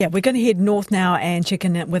Yeah, we're going to head north now and check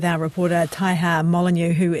in with our reporter Taiha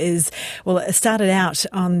Molyneux, who started out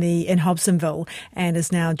in Hobsonville and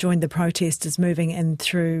has now joined the protesters moving in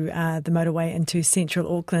through the motorway into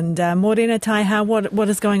central Auckland. Morena, Taiha, what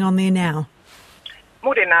is going on there now?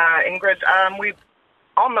 Morena, Ingrid. We're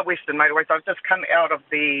on the Western motorway, so I've just come out of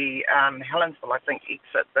the Helensville, I think,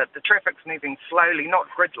 exit. But the traffic's moving slowly, not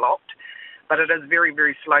gridlocked, but it is very,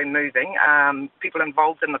 very slow moving. People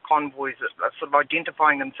involved in the convoys are sort of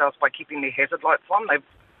identifying themselves by keeping their hazard lights on. They've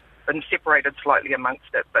been separated slightly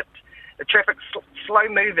amongst it, but the traffic's slow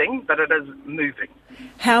moving, but it is moving.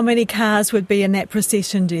 How many cars would be in that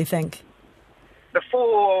procession, do you think?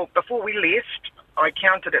 Before we left, I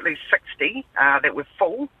counted at least 60 that were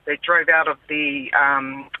full, that drove out of the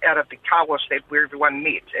car wash where everyone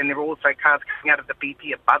met, and there were also cars coming out of the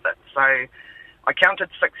BP above it. So I counted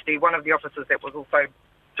 60. One of the officers that was also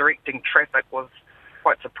directing traffic was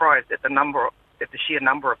quite surprised at the sheer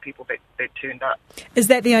number of people that turned up. Is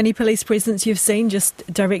that the only police presence you've seen,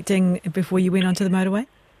 just directing before you went onto the motorway?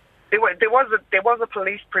 There was a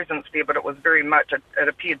police presence there, but it was very much, it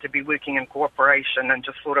appeared to be working in cooperation and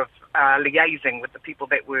just sort of liaising with the people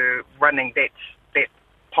that were running that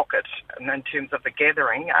pocket. And in terms of the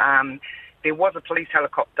gathering, there was a police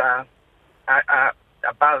helicopter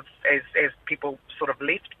above as people sort of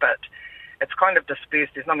left, but it's kind of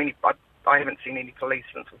dispersed. There's not many. I haven't seen any police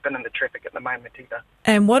since we've been in the traffic at the moment either.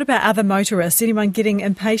 And what about other motorists? Anyone getting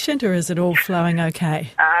impatient, or is it all flowing okay?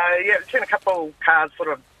 Yeah, I've seen a couple cars sort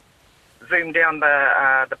of zoom down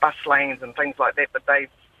the bus lanes and things like that, but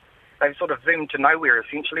they've sort of zoomed to nowhere.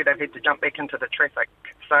 Essentially, they've had to jump back into the traffic.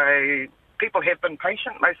 So people have been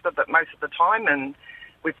patient most of the time, and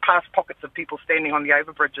we've passed pockets of people standing on the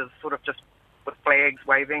overbridges, sort of just with flags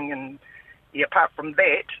waving, and apart from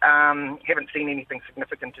that, haven't seen anything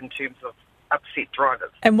significant in terms of upset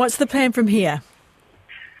drivers. And what's the plan from here?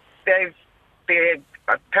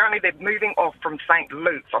 Apparently they're moving off from St.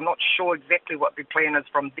 Luke's. I'm not sure exactly what their plan is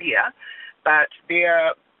from there, but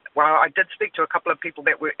I did speak to a couple of people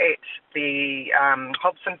that were at the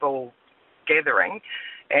Hobsonville gathering,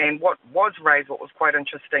 and what was raised, what was quite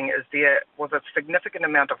interesting, is there was a significant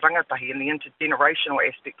amount of rangatahi, and the intergenerational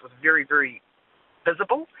aspect was very, very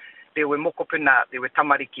visible. There were mokopuna, there were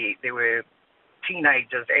tamariki, there were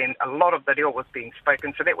teenagers, and a lot of the reo was being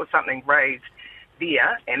spoken. So that was something raised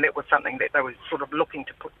there, and that was something that they were sort of looking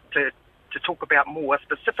to talk about more,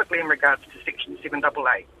 specifically in regards to Section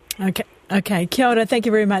 7AA. Okay. Kia ora, thank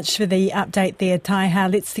you very much for the update there,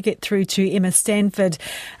 Taiha. Let's get through to Emma Stanford,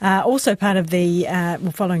 also part of the,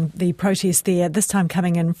 following the protest there, this time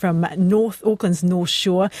coming in from Auckland's North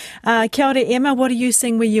Shore. Kia ora, Emma, what are you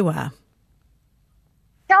seeing where you are?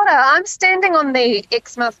 Kia ora, I'm standing on the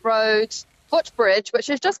Exmouth Road footbridge, which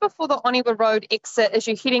is just before the Oniwa Road exit as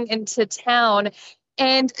you're heading into town.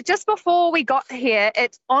 And just before we got here,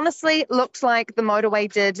 it honestly looked like the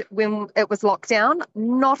motorway did when it was locked down.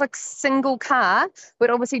 Not a single car. We'd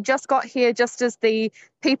obviously just got here just as the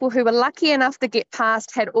people who were lucky enough to get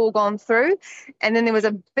past had all gone through. And then there was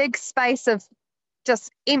a big space of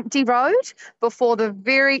just empty road before the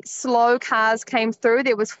very slow cars came through.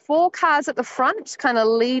 There was 4 cars at the front kind of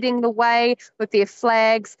leading the way with their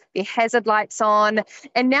flags, their hazard lights on.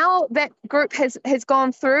 And now that group has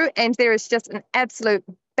gone through, and there is just an absolute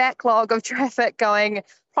backlog of traffic going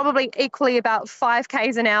probably equally about 5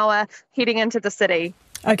 k's an hour heading into the city.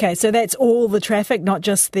 Okay, so that's all the traffic, not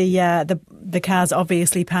just the cars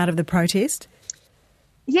obviously part of the protest?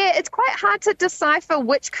 Yeah, it's quite hard to decipher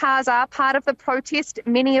which cars are part of the protest.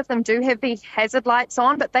 Many of them do have the hazard lights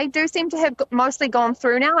on, but they do seem to have mostly gone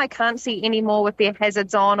through now. I can't see any more with their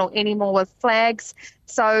hazards on or any more with flags.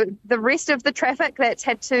 So the rest of the traffic that's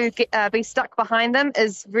had to be stuck behind them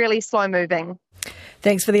is really slow moving.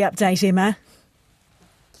 Thanks for the update, Emma.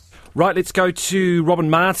 Right, let's go to Robin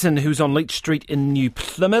Martin, who's on Leach Street in New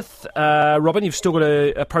Plymouth. Robin, you've still got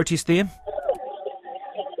a protest there?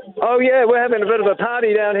 Oh, yeah, we're having a bit of a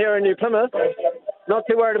party down here in New Plymouth. Not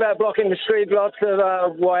too worried about blocking the street. Lots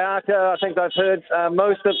of waiata. I think I've heard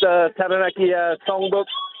most of the Taranaki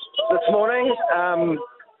songbooks this morning.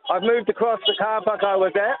 I've moved across the car park I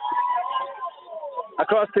was at,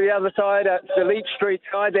 across to the other side at the Leach Street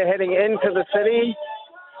side. They're heading into the city.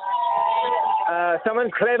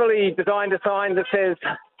 Someone cleverly designed a sign that says,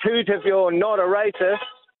 "Toot if you're not a racist,"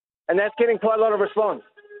 and that's getting quite a lot of response.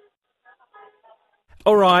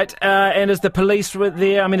 All right, and is the police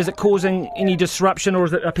there? I mean, is it causing any disruption, or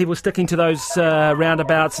are people sticking to those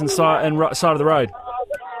roundabouts and side of the road?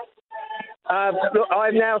 Look,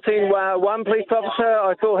 I've now seen one police officer.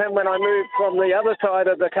 I saw him when I moved from the other side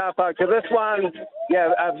of the car park to this one.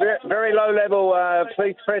 Yeah, a very low-level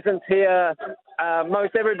police presence here.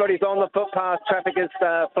 most everybody's on the footpath. Traffic is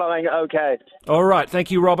flowing okay. All right,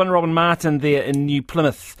 thank you, Robin. Robin Martin there in New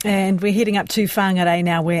Plymouth. And we're heading up to Whangārei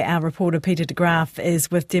now, where our reporter Peter de Graaf is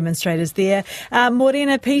with demonstrators there.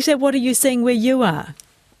 Morena, Peter, what are you seeing where you are?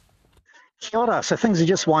 Kia ora. So things are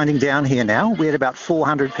just winding down here now. We had about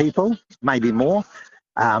 400 people, maybe more.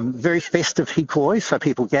 Very festive hikoi, so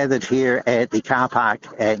people gathered here at the car park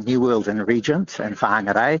at New World and Regent in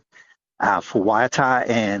Whangārei for waiata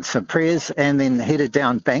and some prayers, and then headed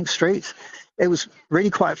down Bank Street. It was really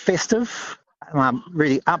quite festive,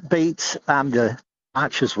 really upbeat. The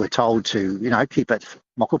marchers were told to, keep it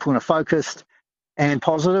mokopuna focused and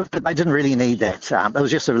positive, but they didn't really need that. It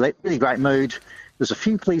was just a really great mood. There's a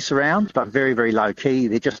few police around, but very, very low key.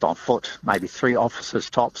 They're just on foot, maybe 3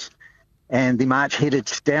 officers tops. And the march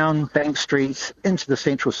headed down Bank Street into the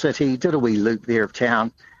central city, did a wee loop there of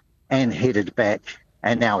town, and headed back.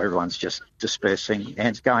 And now everyone's just dispersing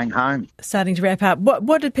and going home. Starting to wrap up.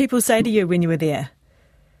 What did people say to you when you were there?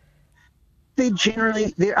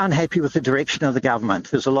 They're unhappy with the direction of the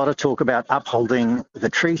government. There's a lot of talk about upholding the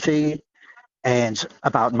treaty and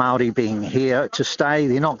about Māori being here to stay.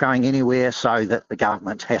 They're not going anywhere, so that the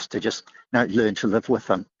government has to just learn to live with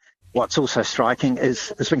them. What's also striking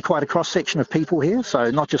is there's been quite a cross-section of people here,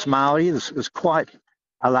 so not just Māori, there's quite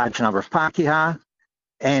a large number of Pākehā,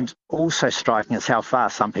 and also striking is how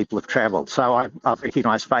far some people have travelled. So I've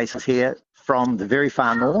recognised faces here from the very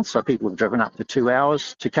far north, so people have driven up to 2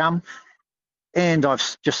 hours to come, and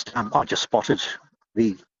I've just spotted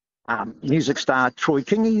the music star Troy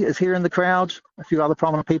Kingi is here in the crowd, a few other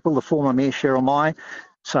prominent people, the former Mayor Cheryl Mai.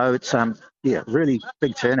 So it's really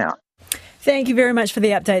big turnout. Thank you very much for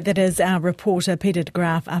the update. That is our reporter Peter de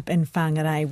Graaf up in Whangārei.